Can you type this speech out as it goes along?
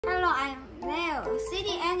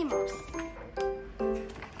city animals.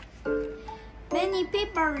 Many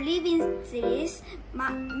people live in cities.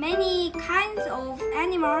 Many kinds of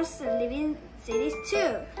animals live in cities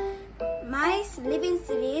too. Mice live in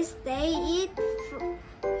cities. They eat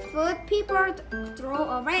food people throw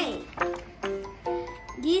away.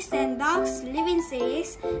 Geese and ducks live in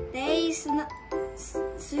cities. They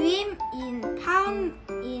swim in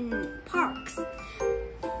parks.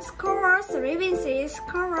 Squirrels live in cities.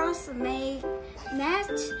 Squirrels make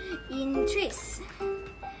nests in trees.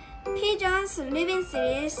 Pigeons live in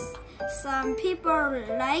cities. Some people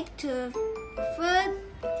like to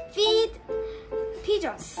feed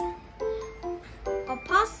pigeons.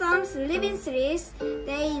 Opossums live in cities.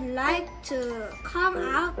 They like to come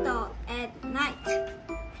out at night.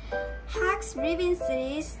 Hawks live in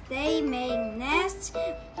cities. They make nests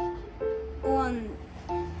on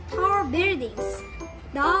tall buildings.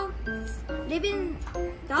 Dogs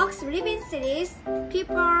live in cities.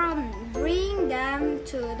 People bring them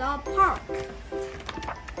to the park.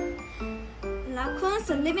 Raccoons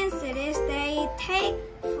live in cities. They take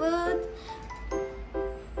food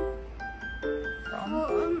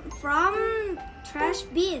from trash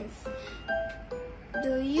bins.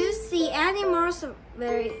 Do you see animals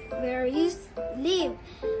where you live?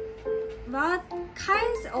 What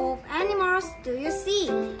kinds of animals do you see?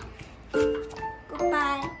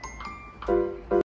 Goodbye.